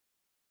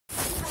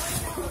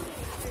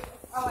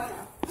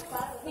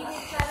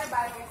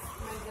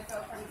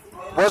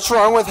What's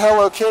wrong with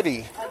Hello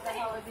Kitty? Like the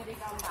Hello Kitty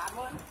gone bad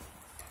one?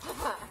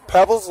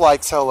 Pebbles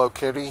likes Hello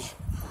Kitty.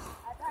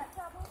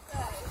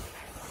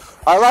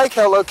 I like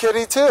Hello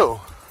Kitty too.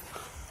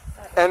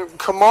 And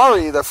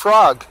Kamari the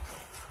frog.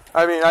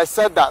 I mean, I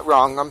said that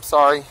wrong. I'm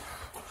sorry.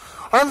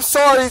 I'm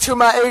sorry to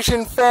my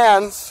Asian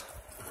fans.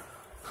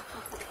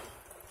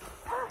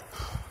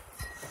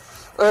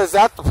 Is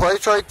that the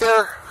place right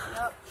there?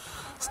 Yep.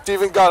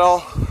 Steven got all...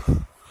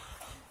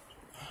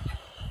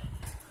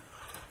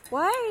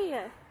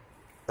 Why?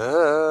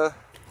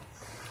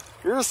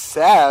 You're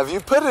Sav.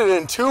 You put it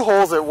in 2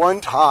 holes at one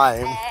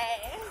time.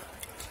 Hey.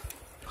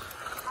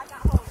 I got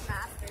holes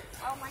mastered.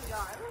 Oh my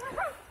god.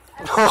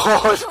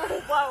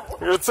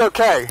 Whoa. It's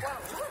okay. Whoa.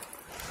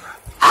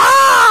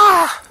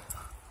 Ah!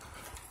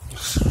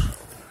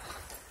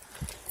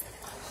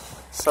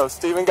 So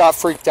Steven got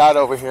freaked out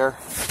over here.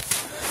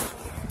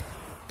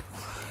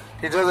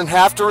 He doesn't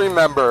have to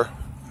remember.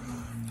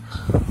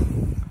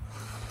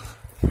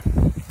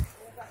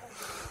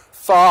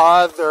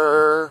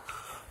 Father,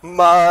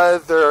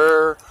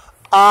 mother,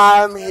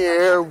 I'm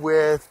here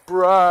with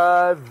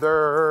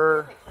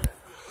brother.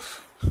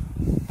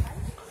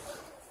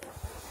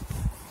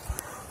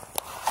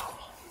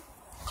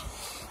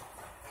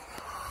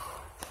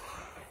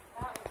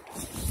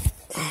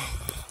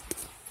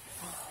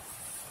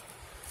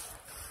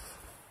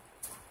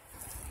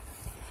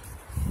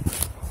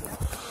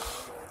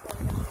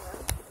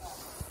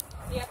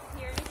 Do you have to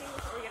hear anything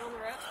before we get on the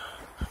road?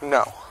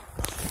 No,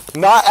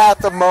 not at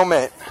the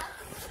moment.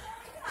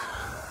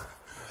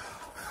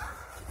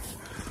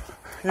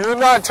 You're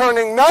not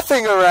turning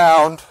nothing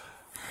around.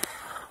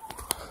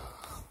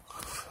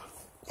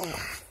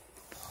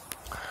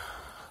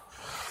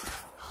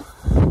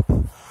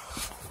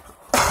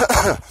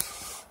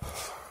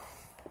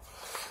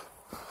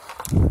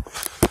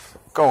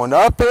 Going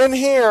up in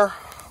here.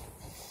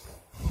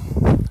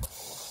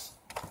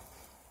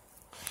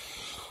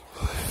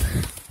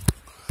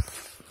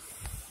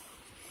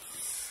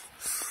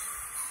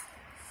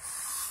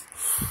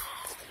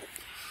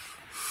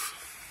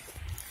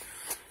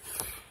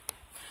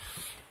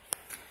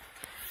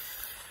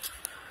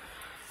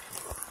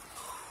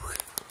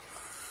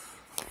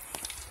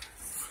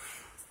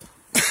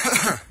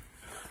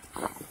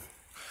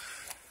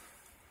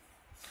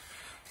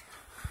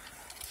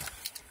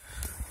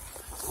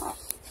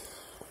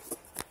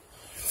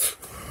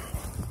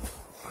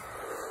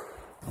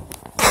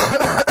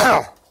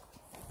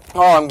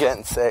 Oh, I'm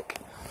getting sick.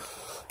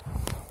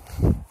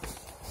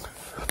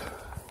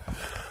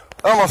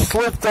 I almost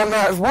slipped on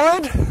that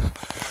wood.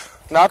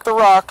 Not the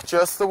rock,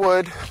 just the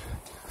wood.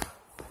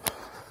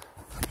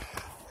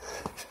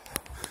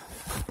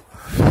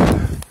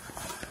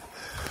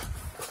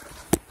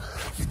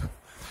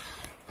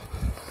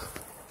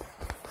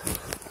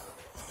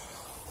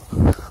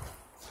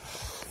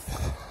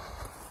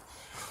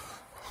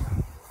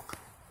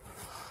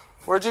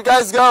 Where'd you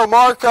guys go,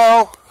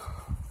 Marco?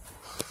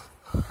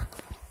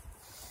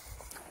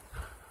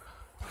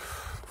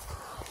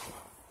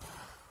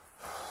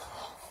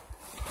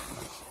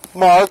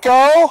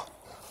 Marco?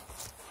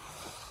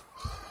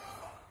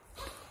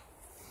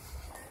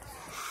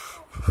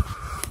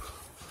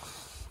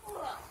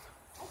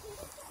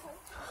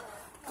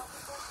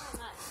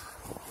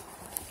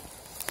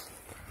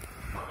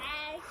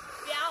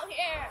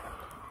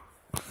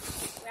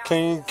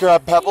 Can you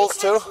grab pebbles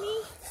too?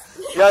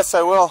 Yes,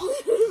 I will.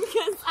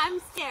 Because I'm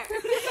scared.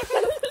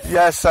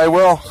 Yes, I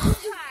will.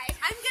 Hi.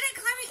 I'm good at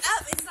climbing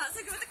up. It's not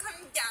so good at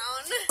climbing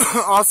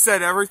down. I'll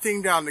set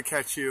everything down to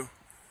catch you.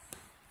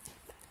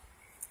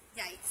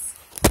 Yikes.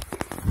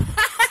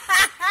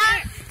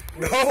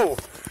 No.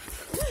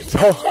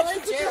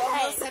 Legit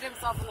almost hit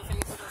himself in the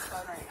face with his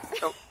phone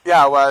right now. Oh,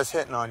 yeah, well, I was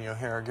hitting on you.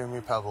 Here, give me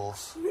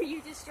pebbles. Were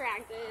you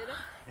distracted?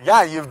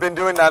 Yeah, you've been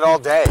doing that all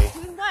day.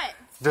 Doing what?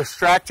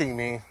 Distracting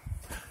me.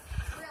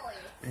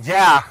 Really?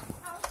 Yeah. How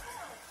so?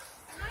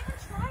 I'm not even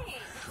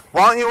trying.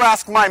 Why don't you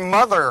ask my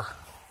mother?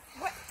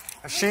 What?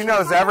 She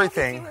knows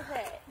everything.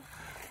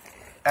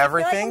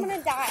 Everything? I feel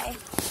like I'm gonna die.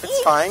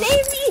 It's fine.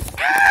 Save me!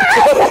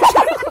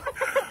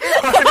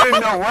 I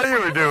didn't know what you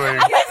were doing.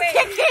 I was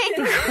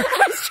kicking! I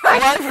was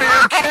trying Why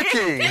are you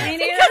kicking? We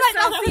need a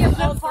selfie of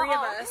all 3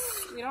 of us.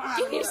 You don't have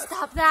Can to you do it.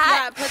 stop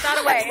that? Yeah, put that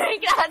away.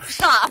 Make that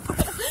stop.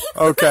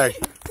 Okay.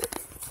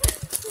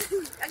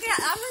 Okay,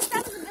 I'm gonna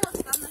stand in the middle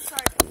because I'm gonna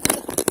start.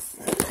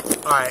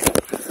 Alright.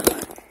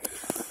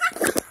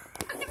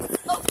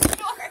 Oh,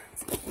 short.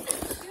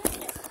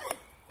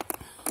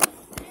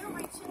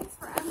 My chin's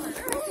forever.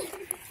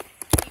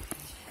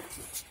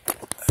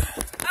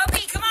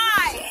 Obi, come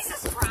on!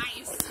 Jesus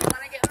Christ. I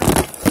wanna get on the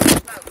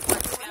boat.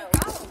 Let's go.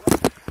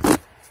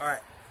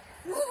 Alright.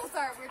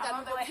 Sorry, we're done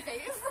with the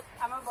phase.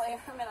 I'm gonna blame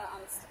him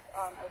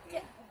on OP.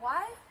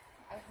 Why?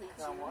 I hate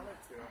I you. wanted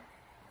to.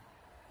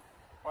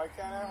 Why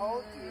can't I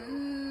hold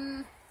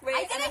you? Wait, I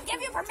didn't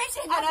give you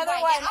permission. another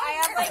Mike. one. I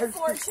have like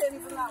 4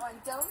 chins in that one.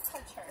 Don't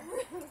touch her.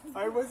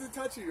 I wasn't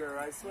touching her,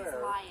 I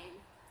swear. Lying.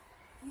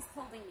 He's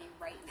holding me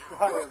right now.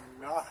 I am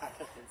not.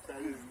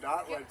 That is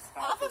not what's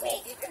Off of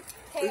happening. me!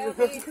 Hey,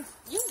 Obi,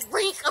 you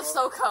reek of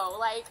SoCo,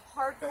 like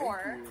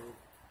hardcore. Thank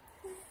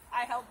you.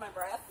 I held my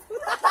breath.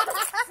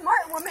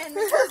 Smart woman.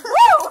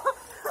 Woo!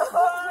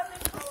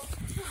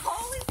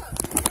 Holy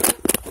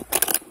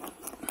fuck.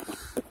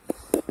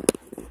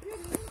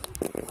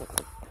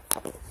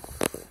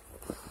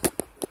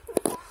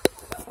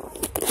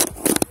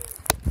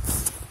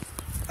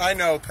 I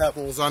know,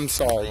 Pebbles. I'm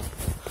sorry. Me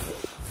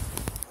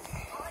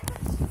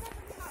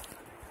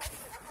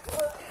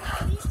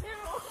too.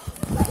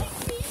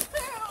 Me too.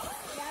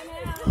 Yeah,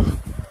 man.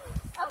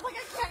 I was like,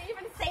 I can't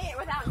even say it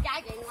without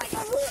gagging. Like,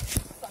 I'm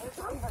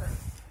so hungry.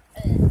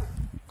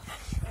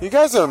 You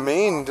guys are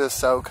mean to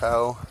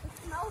SoCo.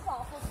 It smells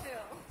awful too.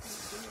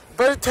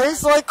 But it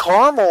tastes like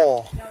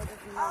caramel.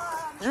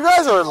 You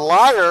guys are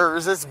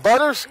liars. It's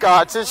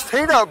butterscotch. It's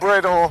peanut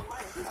brittle.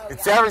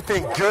 It's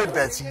everything good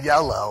that's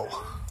yellow.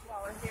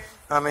 While we're here,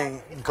 I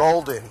mean,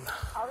 golden.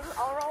 I'll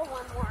roll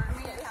one more.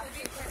 We have to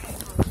be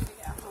careful when we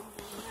get home.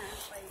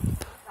 Like,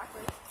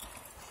 exactly.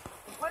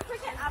 Once we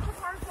get apple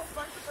cards, we'll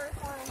start the first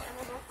one, and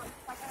then we'll start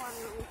the second one,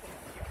 and then we can.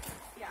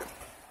 Yeah.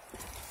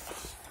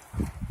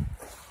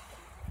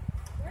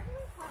 Where do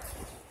we park?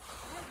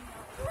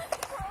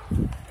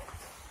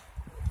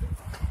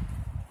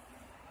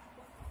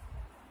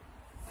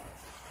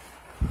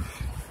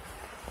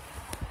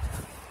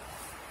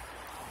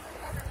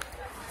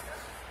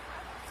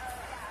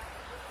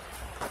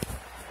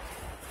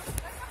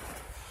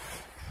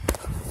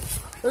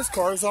 This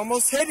car is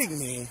almost hitting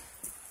me.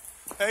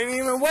 They didn't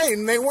even wait,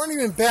 and they weren't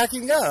even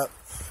backing up.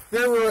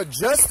 They were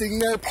adjusting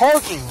their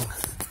parking.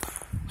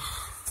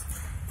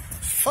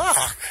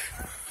 Fuck.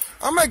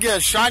 I'm gonna get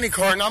a shiny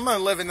car and I'm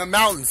gonna live in the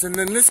mountains, and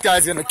then this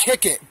guy's gonna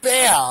kick it.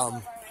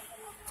 Bam!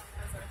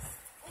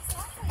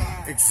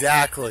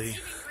 Exactly.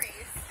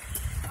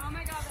 Oh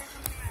my god, there's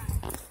something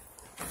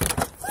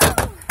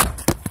else.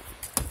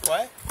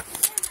 What?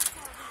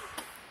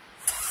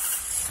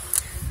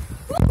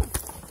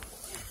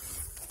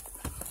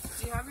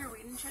 Do you have your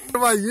weed and chain?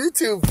 My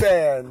YouTube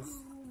fans.